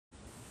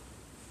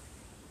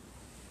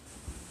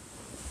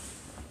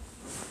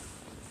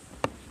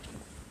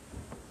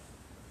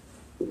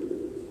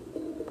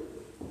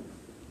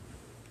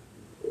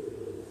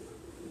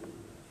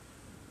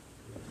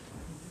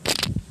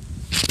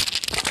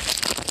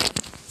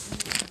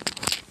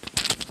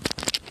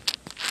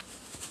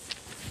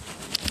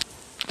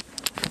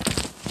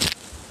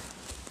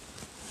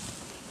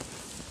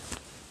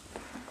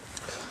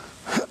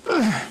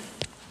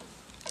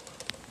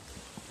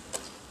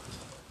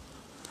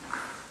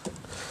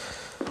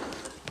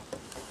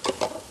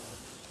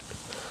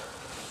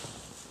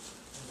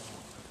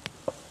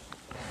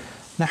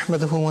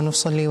نحمده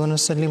ونصلي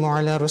ونسلم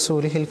على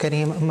رسوله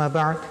الكريم أما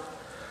بعد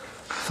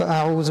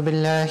فأعوذ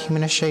بالله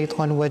من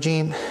الشيطان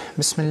الرجيم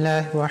بسم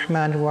الله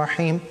الرحمن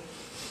الرحيم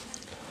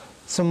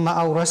ثم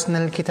أورثنا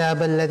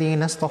الكتاب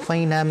الذين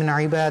اصطفينا من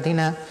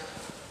عبادنا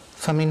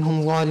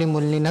فمنهم ظالم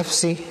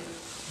لنفسه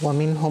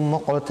ومنهم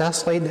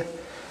مقتصد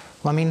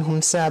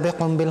ومنهم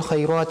سابق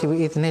بالخيرات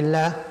بإذن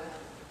الله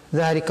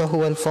ذلك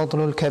هو الفضل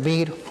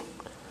الكبير.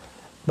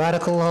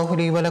 بارك الله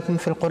لي ولكم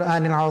في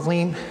القرآن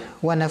العظيم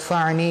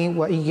ونفعني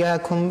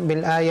وإياكم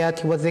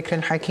بالآيات والذكر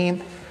الحكيم.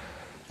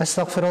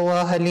 أستغفر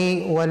الله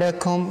لي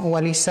ولكم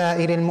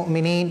ولسائر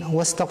المؤمنين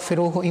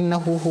واستغفروه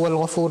إنه هو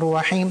الغفور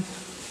الرحيم.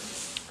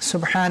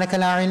 سبحانك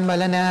لا علم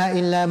لنا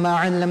إلا ما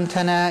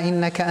علمتنا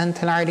إنك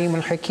أنت العليم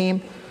الحكيم.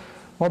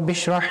 رب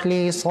اشرح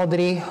لي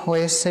صدري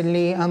ويسر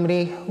لي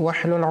أمري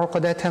واحلل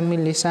عقدة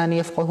من لساني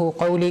يفقه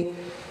قولي.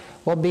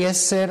 رب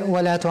يسر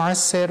ولا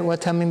تعسر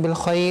وتمم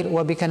بالخير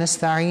وبك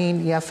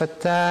نستعين يا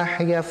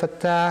فتاح يا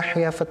فتاح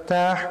يا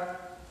فتاح.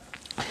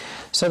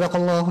 صدق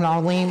الله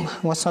العظيم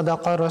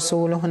وصدق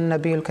رسوله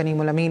النبي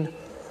الكريم الأمين.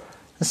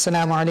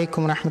 Assalamu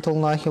alaikum wa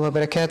rahmatullahi wa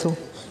barakatuh.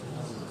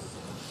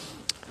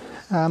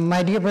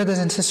 My dear brothers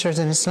and sisters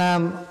in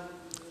Islam,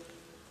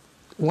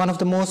 one of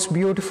the most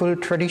beautiful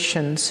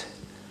traditions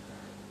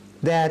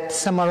that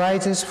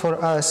summarizes for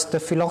us the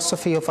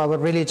philosophy of our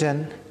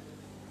religion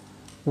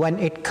when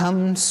it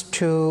comes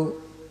to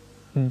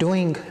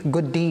doing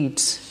good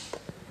deeds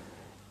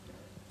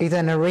is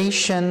a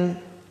narration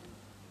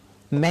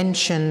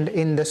mentioned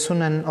in the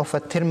Sunan of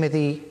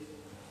At-Tirmidhi,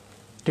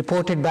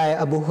 reported by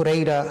Abu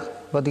Huraira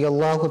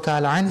radiyallahu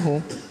ta'ala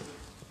anhu,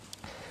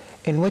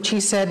 in which he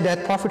said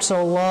that Prophet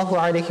sallallahu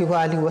alaihi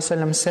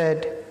wasallam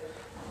said,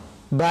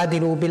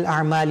 "Badiru bil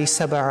a'mali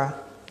sab'a,"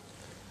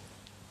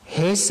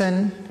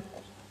 hasten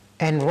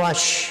and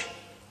rush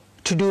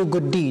to do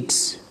good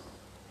deeds.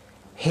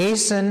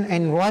 Hasten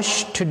and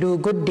rush to do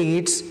good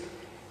deeds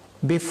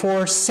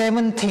before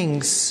 7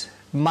 things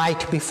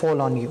might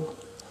befall on you.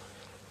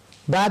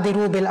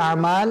 Badiru bil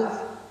a'mal,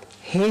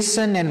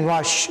 hasten and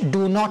rush,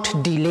 do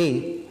not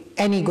delay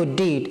any good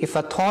deed. If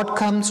a thought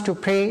comes to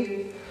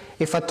pray,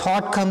 if a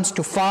thought comes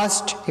to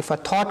fast, if a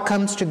thought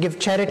comes to give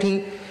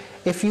charity,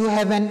 if you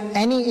have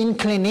any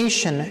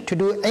inclination to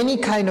do any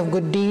kind of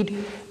good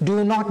deed,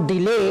 do not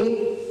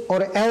delay,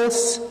 or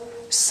else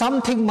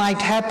something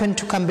might happen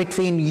to come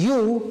between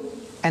you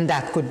and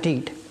that good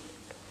deed.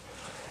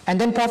 And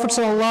then Prophet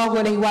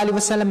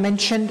ﷺ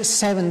mentioned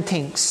 7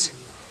 things.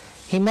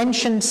 He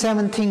mentioned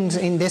 7 things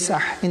in this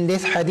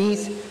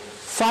hadith,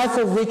 5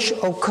 of which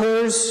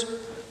occurs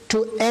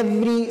to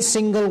every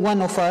single one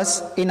of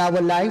us in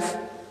our life,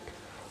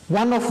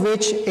 one of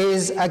which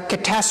is a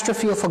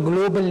catastrophe of a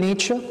global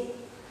nature,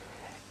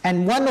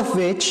 and one of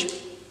which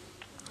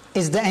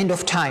is the end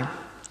of time.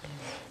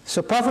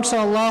 So Prophet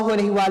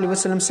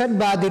ﷺ said,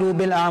 "Badiru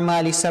bil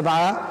a'mali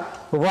sab'a,"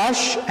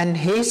 rush and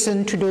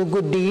hasten to do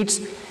good deeds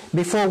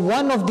before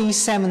one of these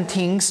 7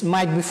 things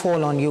might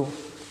befall on you.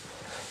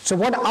 So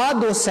what are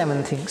those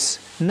 7 things?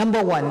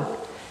 Number 1,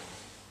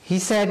 he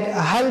said,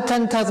 "Hal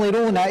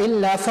tantaziruna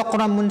illa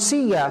faqran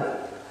munsiya."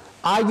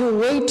 Are you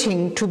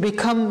waiting to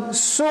become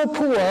so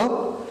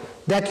poor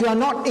that you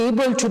are not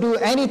able to do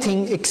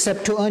anything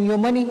except to earn your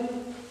money?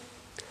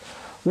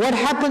 What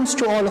happens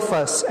to all of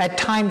us at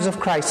times of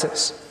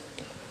crisis?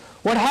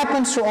 What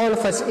happens to all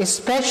of us,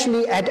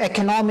 especially at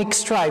economic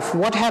strife?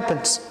 What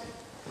happens?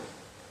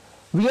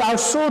 We are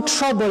so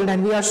troubled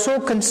and we are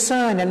so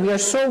concerned and we are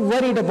so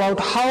worried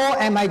about how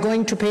am I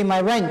going to pay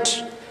my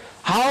rent?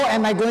 How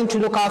am I going to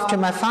look after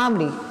my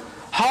family?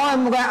 How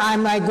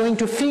am I going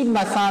to feed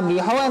my family?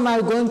 How am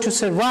I going to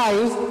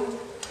survive?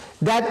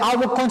 That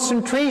our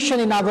concentration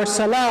in our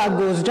salah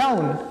goes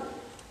down.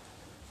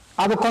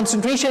 Our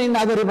concentration in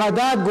our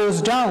ibadat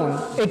goes down.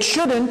 It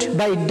shouldn't,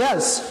 but it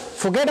does.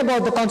 Forget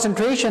about the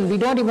concentration. We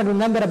don't even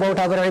remember about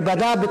our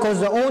ibadah, because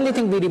the only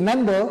thing we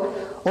remember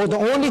or the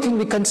only thing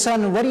we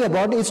concern and worry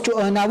about is to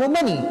earn our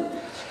money.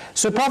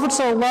 So Prophet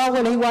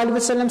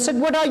ﷺ said,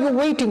 what are you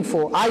waiting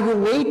for? Are you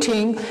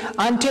waiting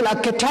until a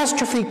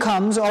catastrophe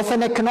comes of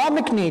an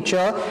economic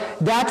nature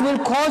that will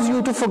cause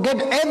you to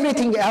forget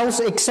everything else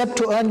except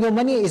to earn your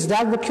money? Is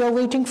that what you're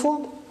waiting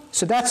for?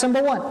 So that's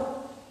number 1.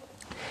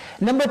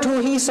 Number 2,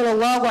 he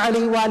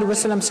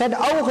ﷺ said,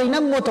 "Aw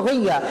ghinam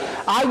mutghiyya."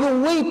 Are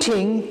you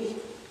waiting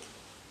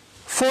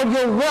for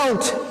your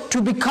wealth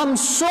to become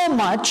so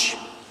much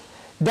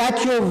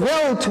that your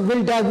wealth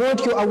will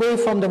divert you away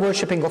from the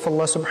worshipping of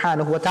Allah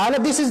subhanahu wa ta'ala?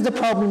 This is the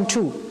problem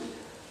too.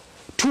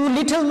 Too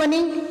little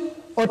money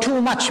or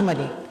too much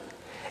money?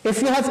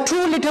 If you have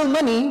too little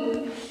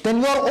money,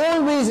 then you are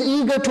always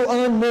eager to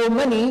earn more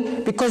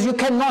money because you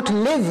cannot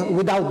live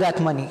without that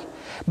money.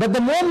 But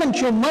the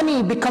moment your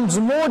money becomes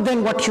more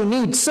than what you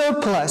need,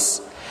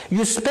 surplus,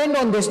 you spend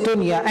on this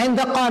dunya. And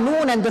the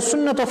qanoon and the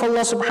sunnah of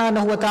Allah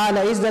subhanahu wa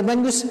ta'ala is that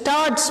when you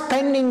start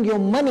spending your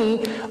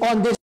money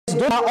on this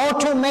dunya,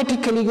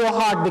 automatically your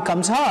heart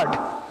becomes hard.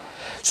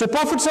 So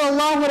Prophet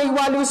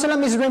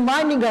ﷺ is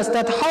reminding us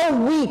that how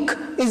weak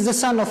is the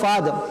son of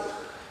Adam.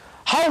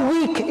 How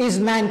weak is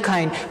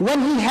mankind?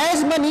 When he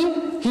has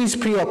money, he is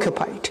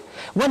preoccupied.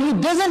 When he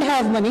doesn't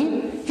have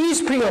money, he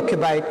is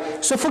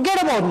preoccupied. So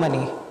forget about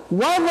money.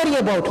 Why worry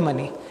about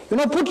money?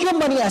 Put your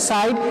money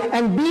aside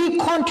and be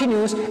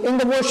continuous in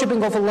the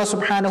worshipping of Allah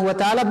subhanahu wa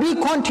ta'ala. Be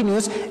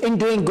continuous in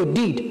doing good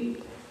deed.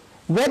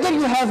 Whether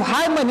you have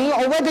high money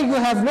or whether you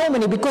have no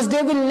money, because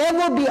there will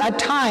never be a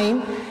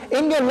time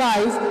in your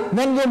life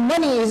when your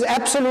money is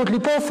absolutely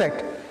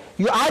perfect.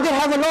 You either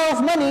have a lot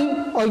of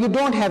money or you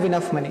don't have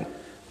enough money.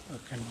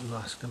 Can you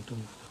ask them to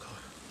move the car?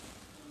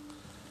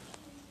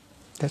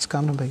 That's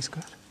Kamran Bhai's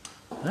car.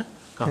 Huh?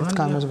 That's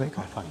Kamran's Bhai's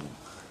car. Fine.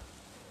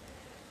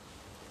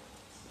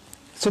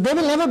 So there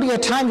will never be a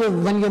time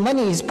when your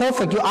money is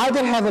perfect. You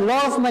either have a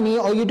lot of money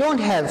or you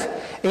don't have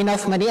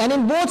enough money. And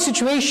in both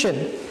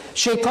situations,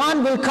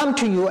 shaitan will come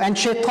to you and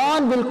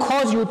shaitan will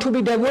cause you to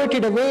be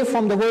diverted away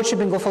from the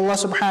worshipping of Allah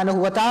subhanahu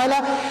wa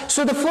ta'ala.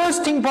 So the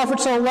first thing Prophet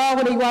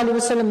sallallahu alayhi wa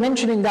sallam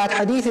mentioned in that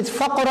hadith is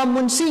faqran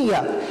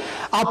munsiya,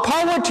 a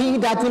poverty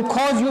that will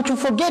cause you to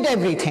forget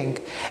everything.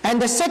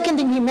 And the second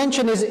thing he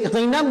mentioned is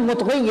ghinam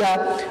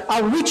mutghiya,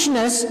 a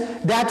richness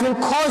that will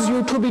cause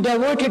you to be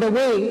diverted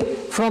away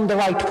from the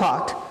right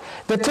path.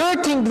 The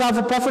third thing that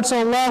the Prophet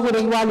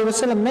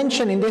ﷺ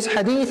mentioned in this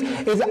hadith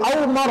is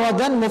أَوْ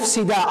مَرَضًا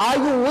مُفْسِدًا. Are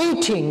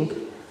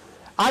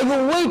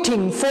you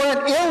waiting for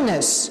an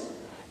illness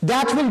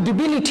that will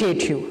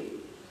debilitate you?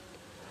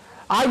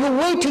 Are you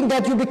waiting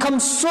that you become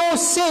so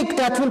sick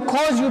that will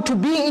cause you to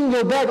be in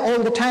your bed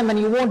all the time and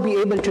you won't be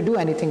able to do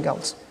anything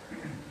else?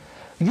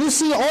 You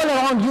see all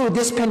around you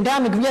this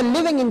pandemic. We are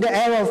living in the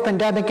era of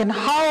pandemic, and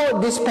how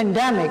this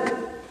pandemic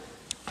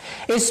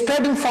is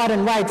spreading far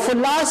and wide. For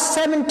last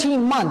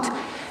 17 months,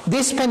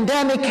 this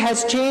pandemic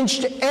has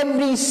changed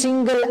every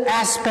single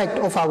aspect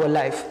of our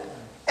life.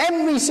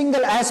 Every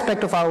single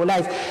aspect of our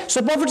life.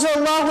 So Prophet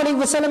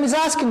ﷺ is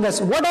asking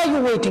us, what are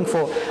you waiting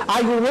for?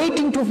 Are you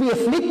waiting to be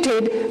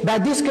afflicted by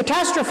this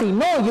catastrophe?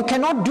 No, you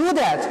cannot do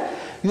that.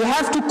 You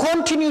have to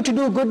continue to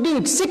do good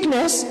deeds.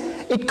 Sickness,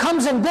 it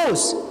comes and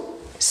goes.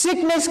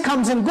 Sickness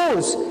comes and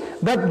goes.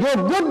 But your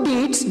good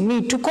deeds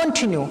need to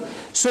continue.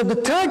 So the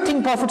third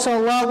thing Prophet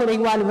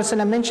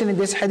ﷺ mentioned in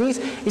this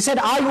hadith, he said,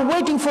 are you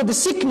waiting for the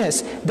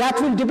sickness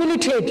that will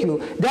debilitate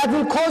you, that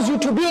will cause you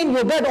to be in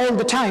your bed all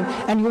the time,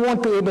 and you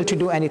won't be able to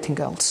do anything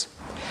else?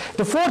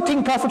 The fourth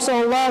thing Prophet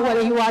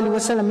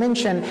ﷺ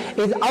mentioned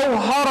is أَوْ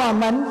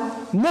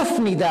هَرَمًا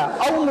مُفْنِدًا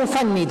أَوْ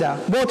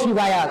مُفَنِّدًا. Both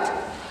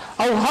riwayat.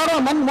 أَوْ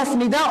هَرَمًا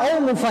مُفْنِدًا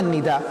أَوْ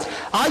مُفَنِّدًا.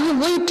 Are you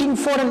waiting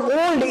for an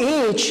old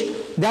age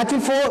that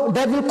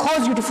will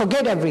cause you to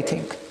forget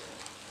everything?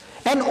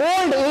 An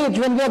old age,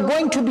 when you are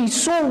going to be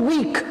so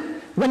weak,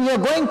 when you are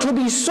going to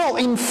be so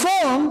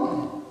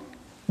infirm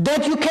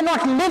that you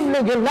cannot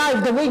live your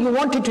life the way you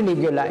wanted to live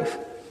your life.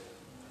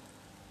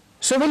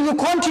 So will you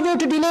continue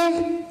to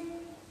delay?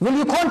 Will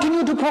you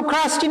continue to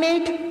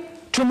procrastinate?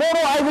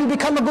 Tomorrow I will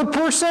become a good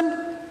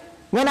person.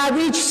 When I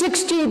reach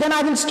 60, then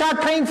I will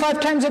start praying 5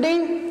 times a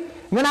day.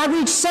 When I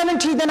reach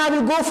 70, then I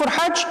will go for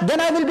Hajj.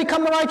 Then I will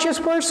become a righteous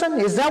person.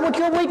 Is that what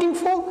you're waiting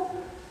for?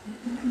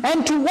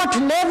 And to what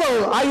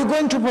level are you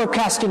going to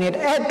procrastinate?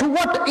 To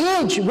what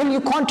age will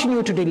you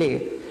continue to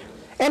delay?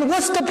 And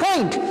what's the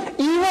point?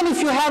 Even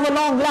if you have a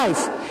long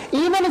life,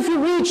 even if you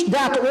reach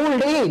that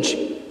old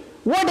age,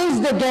 what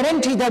is the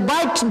guarantee that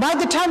by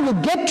the time you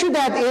get to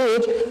that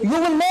age, you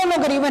will no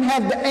longer even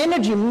have the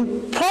energy,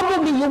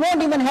 probably you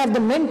won't even have the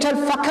mental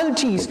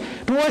faculties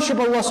to worship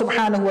Allah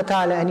subhanahu wa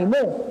ta'ala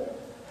anymore.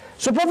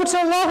 So Prophet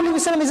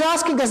ﷺ is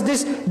asking us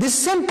this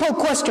simple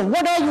question,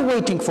 what are you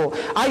waiting for?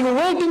 Are you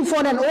waiting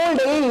for an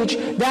old age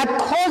that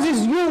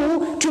causes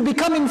you to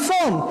become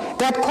infirm,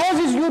 that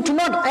causes you to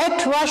not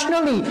act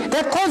rationally,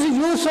 that causes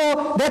you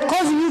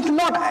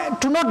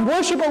to not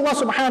worship Allah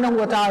subhanahu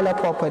wa ta'ala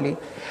properly?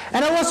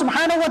 And Allah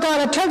subhanahu wa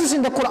ta'ala tells us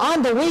in the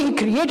Quran the way He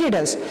created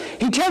us.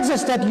 He tells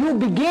us that you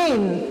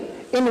begin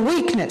in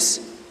weakness.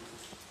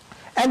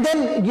 And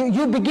then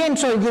you begin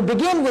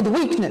with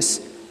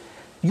weakness.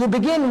 You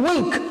begin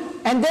weak.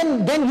 And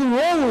then you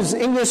rose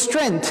in your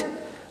strength.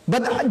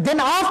 But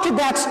then after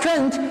that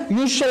strength,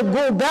 you shall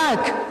go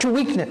back to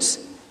weakness.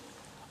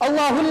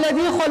 Allahu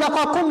alladhi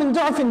khalaqakum min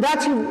du'fin.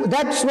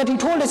 That's what He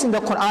told us in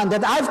the Quran,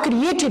 that I've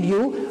created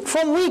you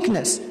from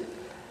weakness.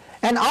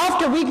 And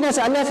after weakness,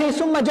 Allah says,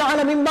 ثُمَّ جَعَلَ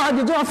مِن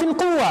بَعْدِ ضُعْفٍ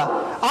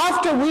قُوَّةٍ.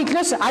 After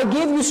weakness, I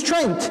gave you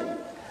strength.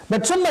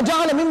 But ثُمَّ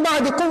جَعَلَ مِن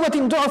بَعْدِ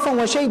قُوَّةٍ ضُعْفًا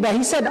وَشَيْبًا.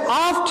 He said,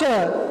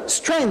 after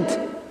strength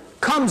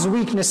comes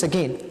weakness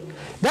again.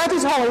 That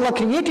is how Allah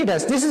created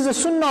us. This is the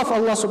sunnah of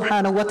Allah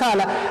subhanahu wa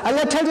ta'ala.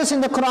 Allah tells us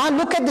in the Quran,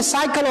 look at the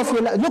cycle of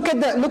your life, look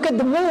at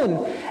the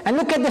moon, and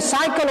look at the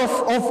cycle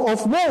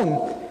of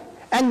moon.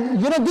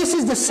 And this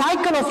is the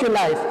cycle of your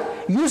life.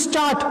 You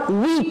start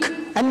weak,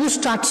 and you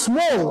start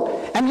small,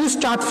 and you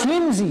start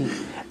flimsy,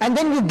 and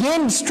then you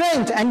gain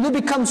strength, and you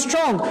become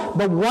strong.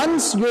 But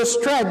once your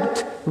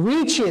strength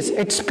reaches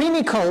its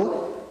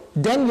pinnacle,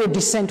 then your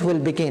descent will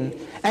begin.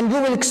 And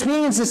you will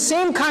experience the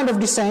same kind of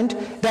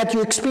descent that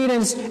you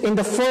experienced in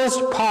the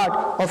first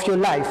part of your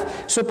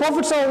life. So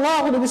Prophet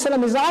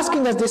ﷺ is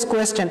asking us this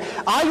question: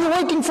 are you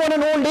waiting for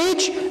an old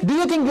age? Do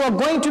you think you are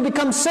going to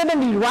become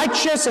suddenly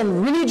righteous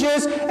and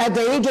religious at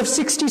the age of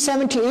 60,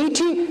 70,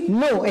 80?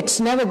 No, it's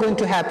never going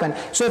to happen.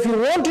 So if you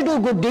want to do a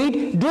good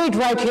deed, do it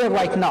right here,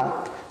 right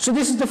now. So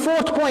this is the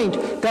fourth point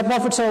that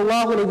Prophet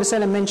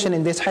ﷺ mentioned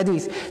in this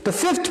hadith. The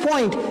fifth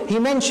point he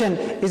mentioned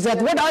is that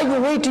what are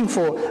you waiting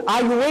for?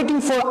 Are you waiting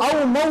for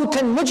أَوْ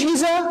مَوْتًا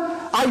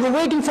مُجْهِزًا? Are you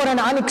waiting for an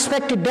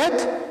unexpected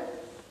death?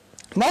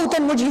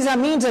 Mawtan mujhiza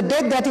means a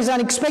death that is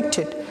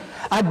unexpected.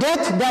 A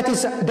death that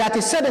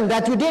is sudden,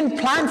 that you didn't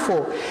plan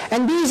for.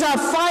 And these are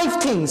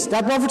 5 things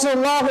that Prophet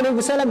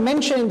ﷺ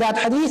mentioned in that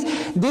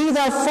hadith. These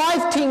are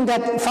 5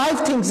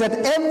 things that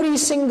every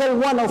single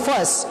one of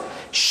us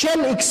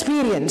shall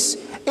experience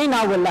in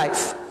our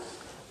life.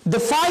 The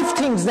 5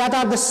 things that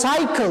are the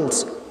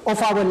cycles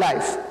of our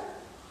life.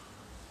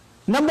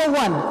 Number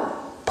 1,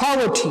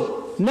 poverty.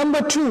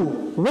 Number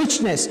 2,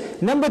 richness.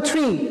 Number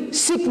 3,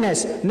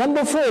 sickness.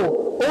 Number 4,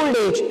 old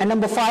age. And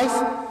number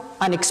 5,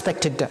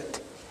 unexpected death.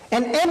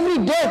 And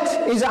every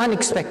death is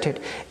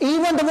unexpected.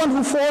 Even the one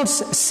who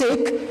falls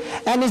sick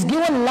and is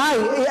given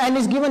life and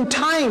is given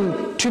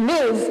time to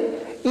live,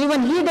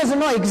 even he doesn't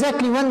know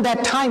exactly when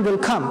that time will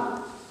come.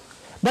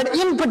 But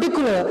in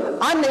particular,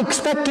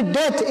 unexpected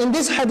death in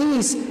this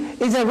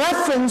hadith is a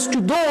reference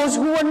to those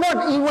who were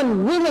not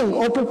even willing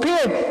or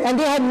prepared, and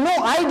they had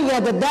no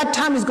idea that that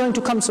time is going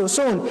to come so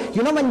soon.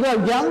 You know, when you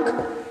are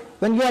young,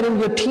 when you are in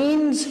your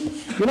teens,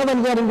 you know,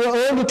 when you are in your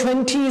early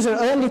 20s or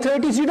early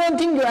 30s, you don't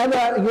think you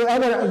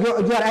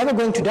are ever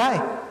going to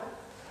die.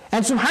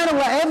 And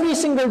subhanAllah, every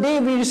single day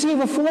we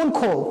receive a phone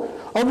call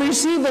or we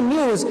receive the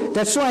news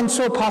that so and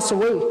so passed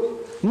away.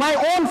 My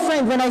own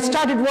friend, when I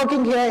started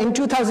working here in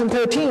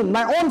 2013,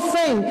 my own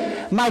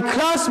friend, my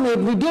classmate,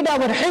 we did our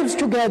hifz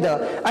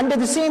together under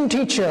the same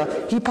teacher.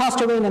 He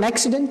passed away in an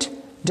accident,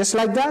 just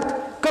like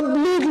that.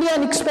 Completely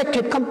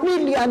unexpected,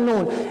 completely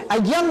unknown. A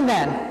young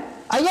man,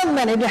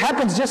 it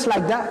happens just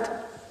like that.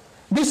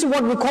 This is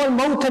what we call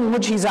mawtan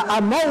mujhiza,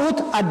 a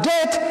maut, a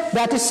death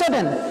that is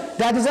sudden,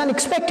 that is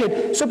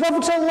unexpected. So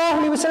Prophet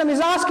ﷺ is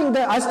asking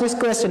us this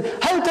question: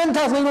 هَلْ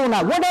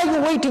تَنْتَظِرُونَ? What are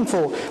you waiting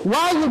for?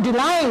 Why are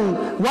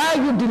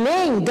you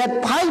delaying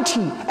that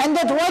piety and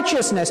that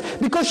righteousness?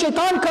 Because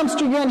shaitan comes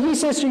to you and he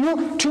says to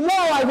you,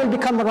 tomorrow I will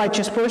become a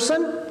righteous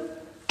person.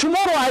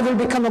 Tomorrow I will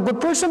become a good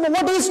person. But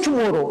what is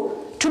tomorrow?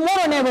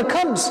 Tomorrow never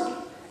comes.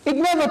 It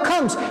never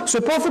comes.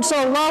 So Prophet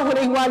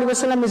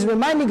ﷺ is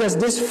reminding us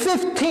this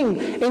 5th thing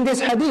in this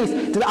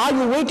hadith, that are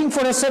you waiting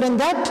for a sudden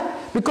death?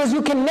 Because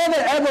you can never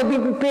ever be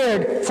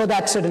prepared for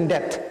that sudden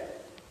death.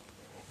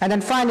 And then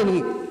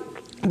finally,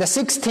 the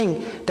 6th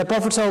thing the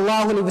Prophet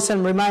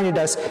ﷺ reminded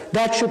us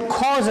that should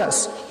cause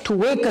us to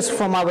wake us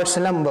from our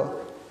slumber.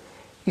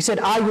 He said,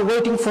 are you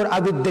waiting for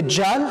Abid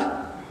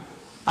Dajjal?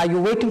 Are you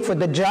waiting for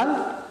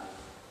Dajjal?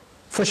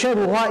 فَشَرُ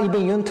غَائِبٍ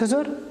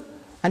يُنْتَظَرُ.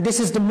 And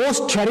this is the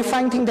most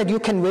terrifying thing that you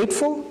can wait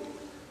for.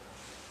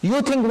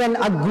 You think when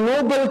a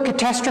global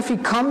catastrophe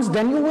comes,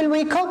 then you will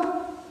wake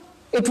up?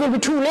 It will be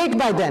too late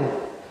by then.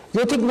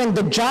 You think when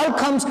the Dajjal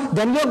comes,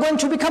 then you're going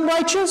to become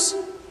righteous?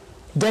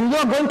 Then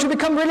you're going to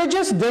become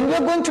religious? Then you're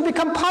going to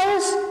become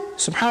pious?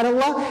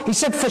 SubhanAllah. He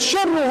said,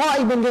 فَشَرُّ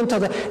غَائِبٍ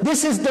يُنْتَظَرُ.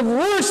 This is the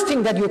worst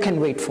thing that you can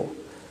wait for.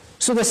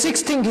 So the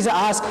 6th thing he's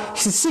asked,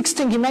 the 6th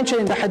thing he mentioned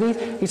in the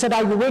hadith, he said,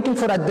 are you waiting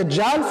for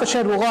ad-Dajjal?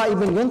 فَشَرُّ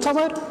غَائِبٍ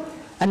يُنْتَظَرُ.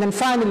 And then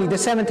finally, the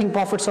 7th thing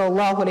Prophet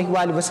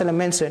ﷺ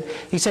mentioned,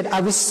 he said,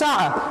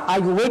 Avis-sa'a, are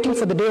you waiting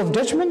for the day of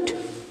judgment?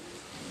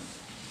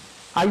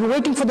 Are you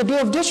waiting for the day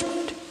of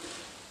judgment?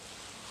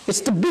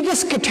 It's the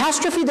biggest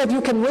catastrophe that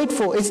you can wait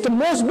for. It's the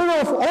most bitter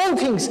of all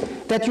things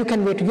that you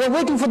can wait for. You're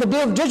waiting for the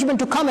day of judgment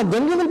to come, and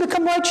then you will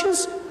become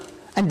righteous,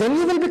 and then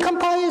you will become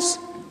pious.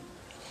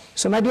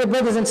 So my dear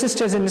brothers and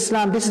sisters in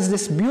Islam, this is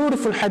this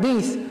beautiful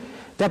hadith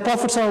that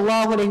Prophet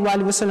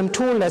ﷺ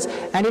told us,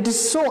 and it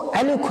is so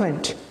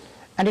eloquent.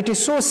 And it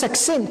is so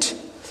succinct,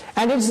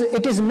 and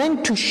it is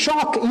meant to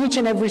shock each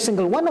and every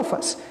single one of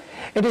us.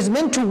 It is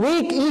meant to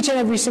wake each and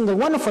every single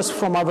one of us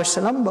from our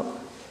slumber.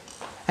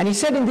 And he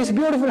said in this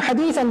beautiful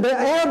hadith, and the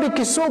Arabic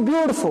is so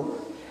beautiful.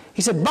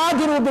 He said,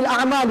 بَادِرُوا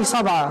بِالْأَعْمَالِ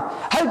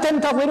صَبْعًا هَلْ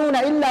تَنْتَظِرُونَ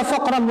إِلَّا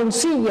فَقْرًا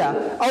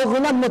مُنْسِيًّا أَوْ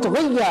غِنًى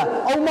مُطْغِيًّا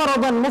أَوْ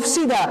مَرَضًا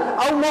مُفْسِدًا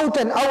أَوْ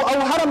مَوْتًا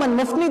أَوْ هَرَمًا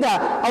مُفْنِدًا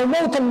أَوْ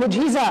مَوْتًا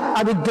مُجْهِزًا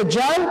أَبِ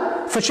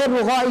الدَّجَّالِ فَشَرُّ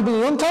غَائِبٍ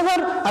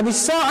يُنْتَظَرُ أَبِ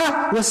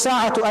السَّاعَةِ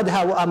وَالسَّاعَةُ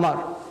أَدْهَى وَأَمَرُ.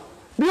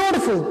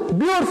 Beautiful,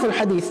 beautiful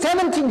hadith.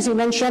 7 things he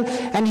mentioned,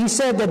 and he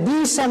said that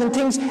these 7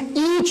 things,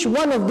 each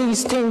one of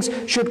these things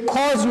should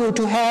cause you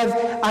to have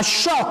a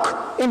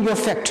shock in your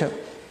factor.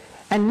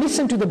 And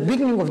listen to the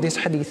beginning of this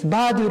hadith.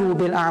 Badiru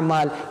bil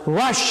a'mal.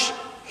 Rush,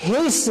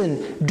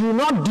 hasten, do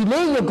not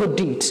delay your good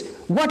deeds.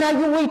 What are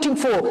you waiting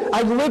for?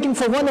 Are you waiting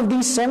for one of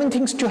these 7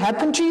 things to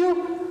happen to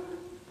you?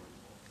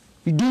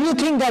 Do you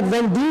think that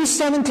when these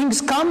 7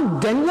 things come,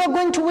 then you are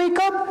going to wake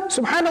up?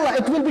 SubhanAllah,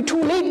 it will be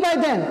too late by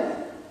then.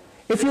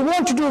 If you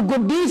want to do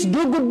good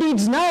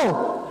deeds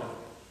now.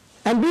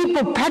 and be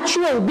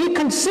perpetual, be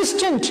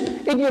consistent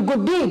in your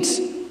good deeds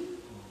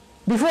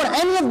before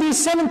any of these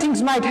 7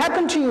 things might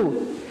happen to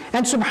you.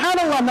 And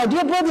subhanAllah, my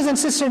dear brothers and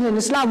sisters in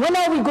Islam, when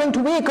are we going to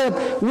wake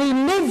up? We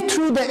lived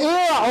through the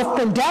era of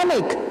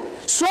pandemic.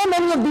 So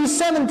many of these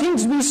 7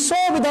 things we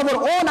saw with our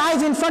own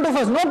eyes in front of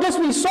us. Not just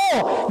we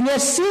saw, we are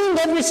seeing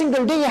every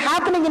single day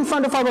happening in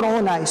front of our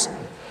own eyes.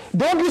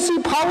 Don't you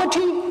see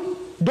poverty?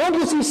 Don't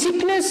you see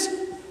sickness?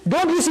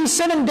 Don't you see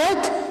sudden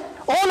death?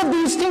 All of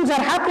these things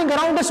are happening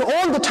around us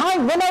all the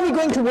time. When are we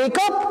going to wake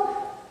up?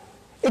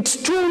 It's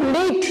too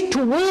late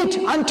to wait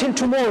until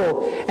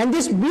tomorrow. And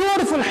this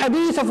beautiful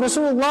hadith of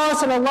Rasulullah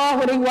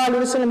sallallahu alaihi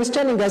wasallam is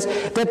telling us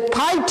that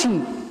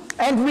piety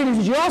and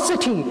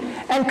religiosity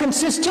and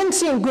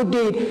consistency in good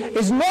deed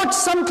is not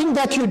something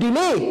that you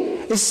delay.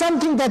 It's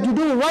something that you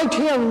do right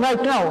here and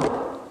right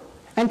now.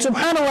 And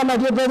subhanAllah, my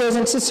dear brothers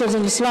and sisters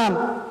in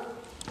Islam,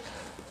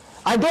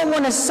 I don't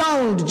want to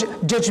sound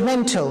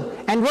judgmental,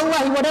 and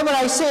wallahi, whatever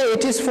I say,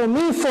 it is for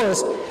me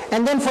first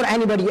and then for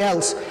anybody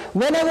else.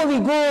 Whenever we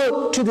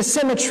go to the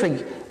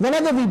cemetery,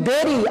 whenever we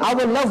bury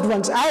our loved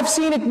ones, I've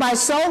seen it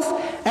myself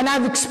and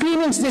I've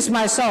experienced this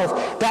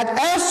myself, that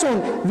as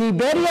soon we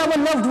bury our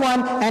loved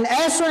one and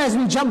as soon as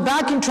we jump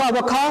back into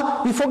our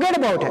car, we forget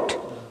about it.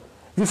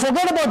 We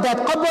forget about that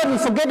qabr, we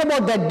forget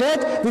about that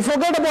death, we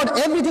forget about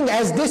everything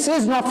as this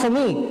is not for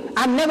me.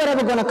 I'm never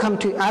ever going to come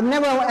to, I'm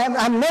never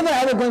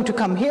ever going to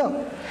come here.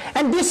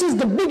 And this is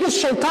the biggest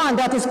shaitan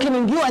that is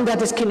killing you and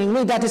that is killing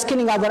me, that is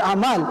killing our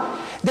amal.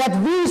 That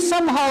we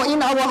somehow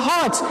in our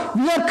hearts,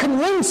 we are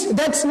convinced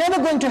that's never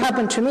going to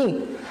happen to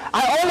me.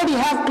 I already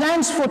have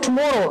plans for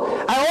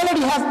tomorrow. I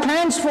already have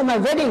plans for my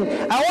wedding.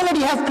 I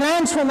already have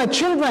plans for my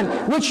children,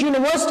 which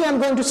university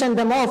I'm going to send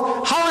them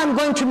off, how I'm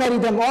going to marry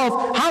them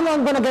off, how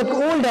I'm going to get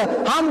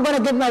older, how I'm going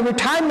to get my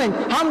retirement,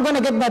 how I'm going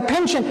to get my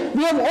pension.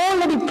 We have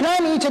already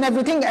planned each and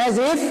everything as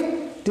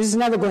if this is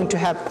never going to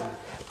happen.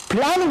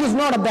 Planning is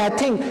not a bad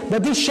thing,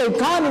 but this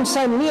shaitan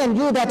inside me and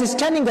you that is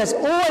telling us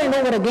over and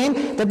over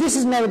again that this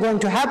is never going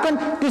to happen,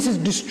 this is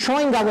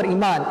destroying our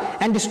iman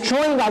and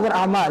destroying our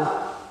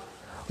amal.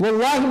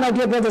 Wallahi, my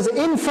dear brothers,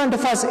 in front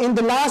of us in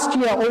the last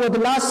year, over the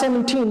last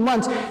 17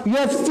 months, you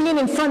have seen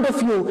in front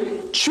of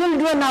you,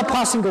 children are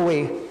passing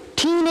away,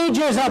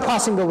 teenagers are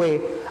passing away,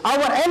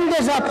 our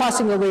elders are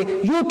passing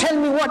away. You tell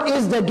me what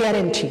is the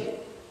guarantee?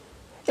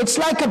 It's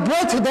like a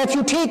breath that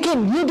you take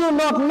in. You do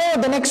not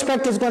know the next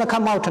breath is going to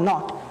come out or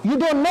not. You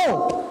don't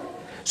know.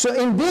 So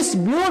in this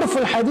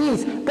beautiful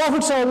hadith,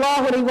 Prophet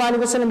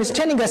ﷺ is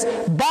telling us,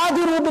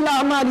 Badiru bil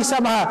a'mali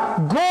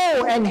sabha,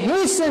 go and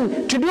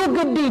hasten to do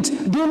good deeds.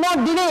 Do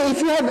not delay.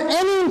 If you have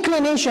any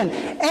inclination,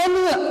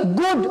 any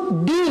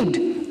good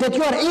deed that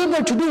you are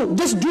able to do,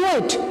 just do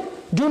it.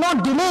 Do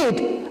not delay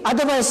it.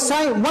 Otherwise,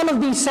 one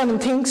of these 7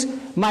 things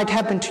might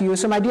happen to you.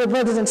 So my dear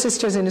brothers and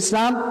sisters in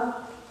Islam,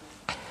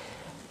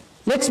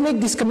 let's make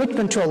this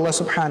commitment to Allah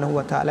subhanahu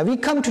wa ta'ala. We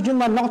come to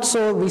Jummah not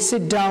so, we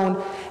sit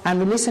down and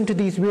we listen to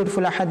these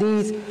beautiful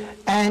hadith,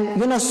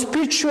 and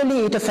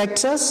spiritually it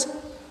affects us,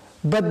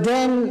 but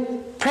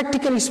then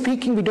practically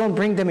speaking we don't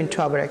bring them into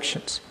our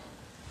actions.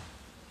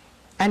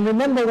 And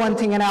remember one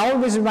thing, and I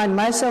always remind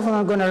myself and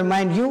I'm going to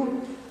remind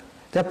you,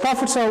 the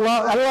Prophet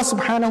Allah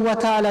subhanahu wa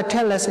ta'ala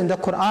tell us in the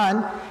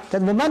Quran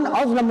that وَمَنْ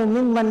أَظْلَمُ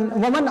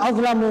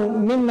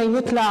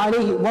مِمَّنْ يُتْلَى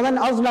عَلَيْهِ وَمَنْ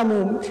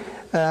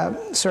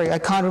أَظْلَمُ sorry, I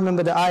can't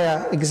remember the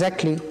ayah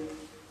exactly.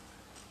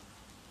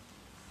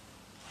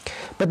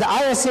 But the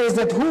ayah says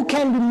that who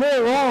can be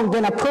more wrong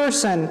than a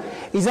person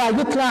إِذَا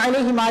يُتْلَى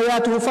عَلَيْهِمْ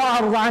آيَاتُهُ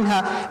فَأَعْرَضَ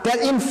عَنْهَا, that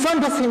in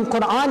front of him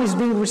Quran is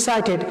being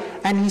recited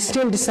and he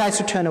still decides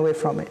to turn away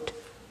from it.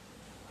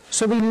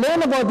 So we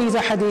learn about these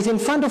ahadith in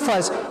front of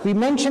us, we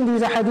mention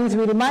these ahadith,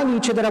 we remind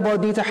each other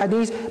about these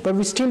ahadith, but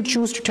we still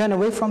choose to turn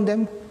away from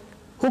them.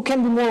 Who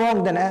can be more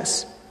wrong than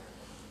us?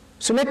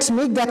 So let's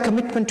make that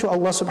commitment to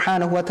Allah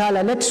subhanahu wa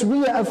ta'ala. Let's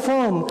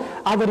reaffirm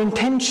our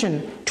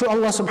intention to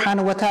Allah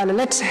subhanahu wa ta'ala.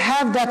 Let's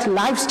have that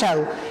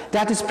lifestyle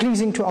that is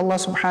pleasing to Allah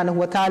subhanahu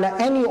wa ta'ala.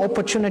 Any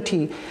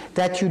opportunity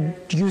that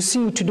you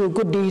see to do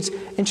good deeds,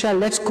 inshallah,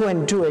 let's go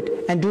and do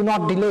it. And do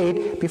not delay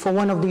it before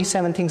one of these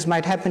 7 things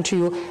might happen to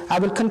you. I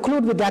will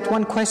conclude with that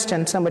one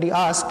question somebody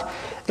asked,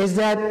 is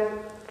that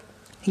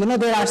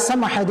there are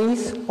some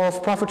hadith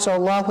of Prophet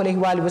sallallahu alaihi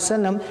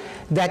wasallam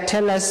that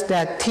tell us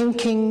that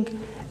thinking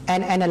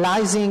and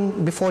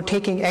analyzing before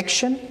taking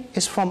action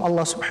is from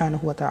Allah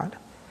subhanahu wa ta'ala.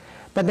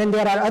 But then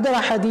there are other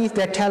hadith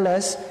that tell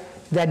us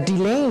that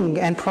delaying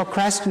and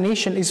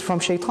procrastination is from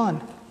shaitan.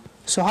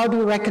 So how do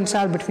you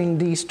reconcile between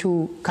these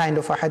 2 kind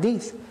of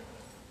hadith?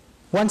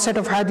 One set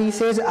of hadith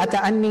says,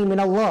 Ata'anni min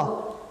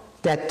Allah,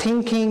 that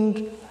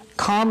thinking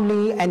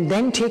calmly and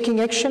then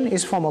taking action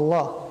is from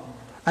Allah.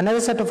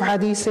 Another set of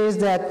hadith says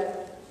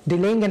that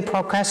delaying and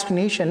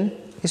procrastination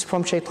is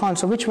from shaitan.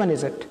 So which one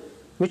is it?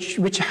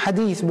 Which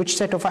hadith, which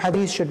set of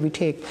hadith should we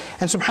take?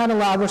 And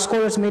subhanAllah, our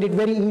scholars made it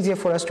very easier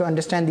for us to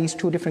understand these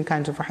 2 different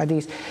kinds of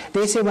hadith.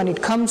 They say when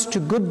it comes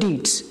to good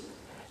deeds,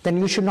 then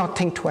you should not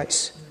think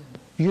twice.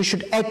 you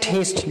should act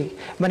hastily.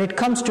 When it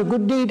comes to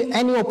good deed,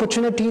 any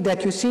opportunity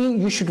that you see,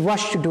 you should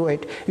rush to do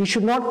it. You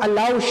should not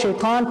allow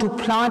shaitan to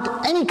plant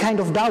any kind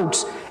of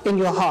doubts in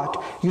your heart.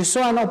 You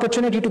saw an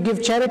opportunity to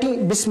give charity,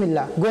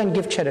 Bismillah, go and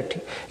give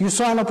charity. You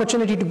saw an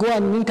opportunity to go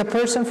and meet a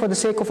person for the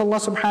sake of Allah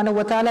subhanahu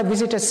wa ta'ala,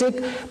 visit a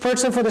sick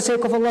person for the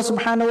sake of Allah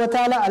subhanahu wa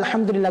ta'ala,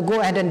 alhamdulillah, go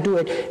ahead and do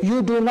it.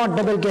 You do not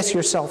double guess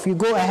yourself. You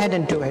go ahead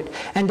and do it.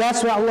 And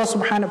that's why Allah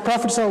subhanahu,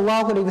 Prophet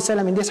sallallahu alaihi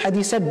wasallam in this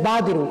hadith said,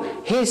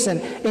 Badiru, hasten.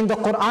 In the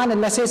Quran,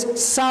 Allah says,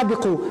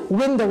 Sabiqu,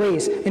 win the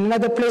race. In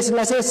another place,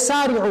 Allah says,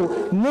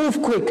 Sari'u,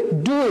 move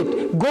quick, do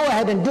it, go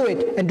ahead and do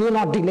it, and do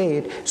not delay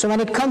it. So when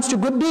it comes to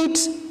good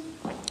deeds,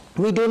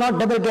 we do not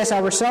double guess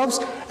ourselves,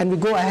 and we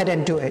go ahead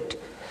and do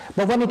it.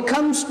 But when it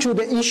comes to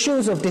the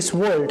issues of this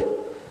world,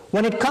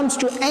 when it comes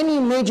to any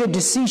major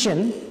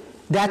decision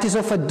that is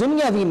of a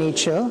dunyavi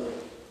nature,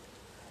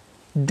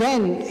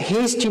 then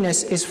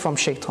hastiness is from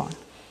shaitan.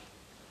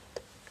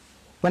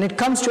 When it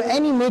comes to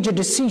any major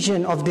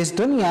decision of this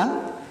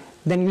dunya,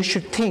 then you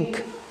should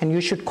think and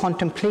you should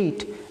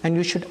contemplate and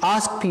you should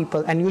ask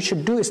people and you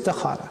should do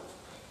istikhara.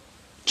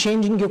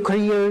 Changing your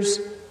careers,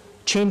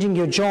 changing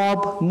your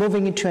job,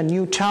 moving into a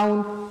new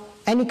town,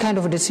 any kind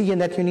of a decision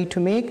that you need to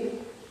make,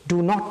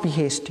 do not be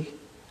hasty.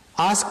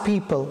 Ask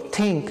people,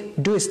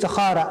 think, do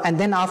istikhara, and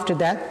then after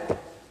that,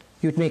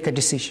 you'd make a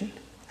decision.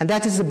 And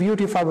that is the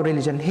beauty of our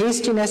religion.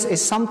 Hastiness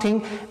is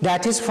something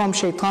that is from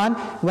shaitan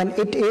when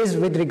it is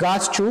with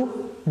regards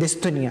to this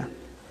dunya.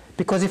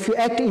 Because if you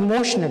act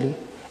emotionally,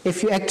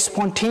 if you act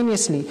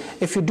spontaneously,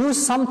 if you do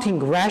something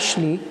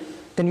rashly,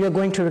 then you are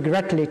going to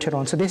regret later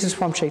on. So this is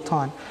from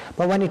shaitan.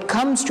 But when it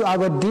comes to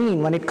our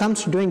deen, when it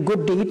comes to doing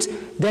good deeds,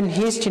 then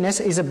hastiness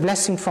is a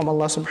blessing from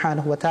Allah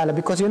subhanahu wa ta'ala.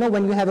 Because you know,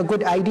 when you have a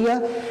good idea,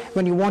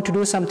 when you want to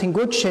do something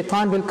good,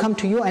 shaitan will come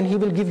to you and he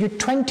will give you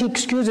 20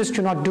 excuses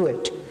to not do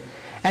it.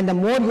 And the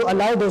more you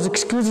allow those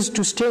excuses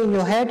to stay in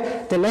your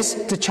head, the less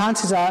the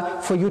chances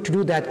are for you to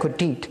do that good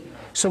deed.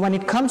 So when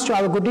it comes to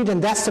our good deed,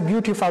 and that's the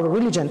beauty of our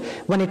religion,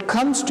 when it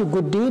comes to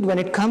good deed, when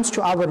it comes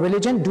to our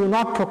religion, do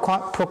not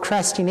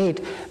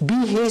procrastinate.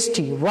 Be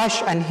hasty,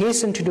 rush and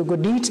hasten to do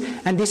good deeds,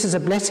 and this is a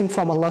blessing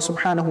from Allah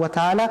subhanahu wa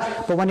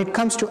ta'ala. But when it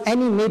comes to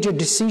any major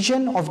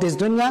decision of this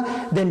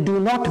dunya, then do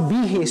not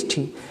be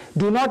hasty.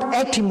 Do not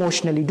act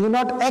emotionally, do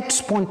not act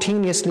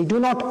spontaneously, do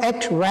not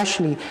act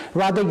rashly.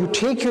 Rather, you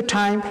take your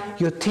time,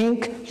 you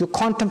think, you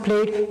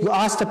contemplate, you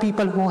ask the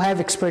people who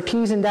have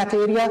expertise in that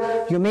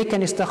area, you make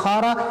an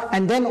istikhara,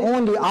 and then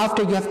only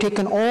after you have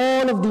taken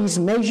all of these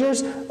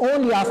measures,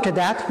 only after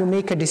that you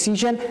make a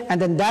decision,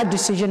 and then that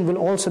decision will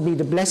also be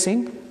the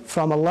blessing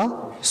from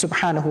Allah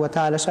subhanahu wa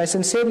ta'ala. So I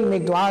sincerely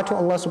make dua to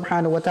Allah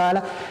subhanahu wa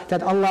ta'ala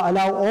that Allah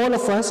allow all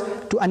of us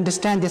to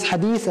understand this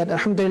hadith that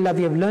alhamdulillah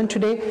we have learned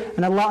today,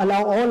 and Allah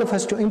allow all of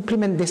us to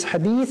implement this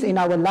hadith in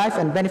our life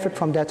and benefit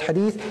from that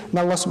hadith.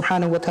 May Allah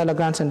subhanahu wa ta'ala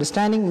grant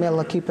understanding. May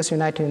Allah keep us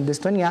united in this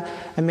dunya,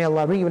 and may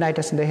Allah reunite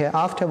us in the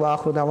hereafter. Wa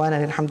akhiru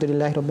da'wana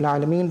alhamdulillahi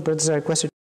rabbil alameen. Brothers are requested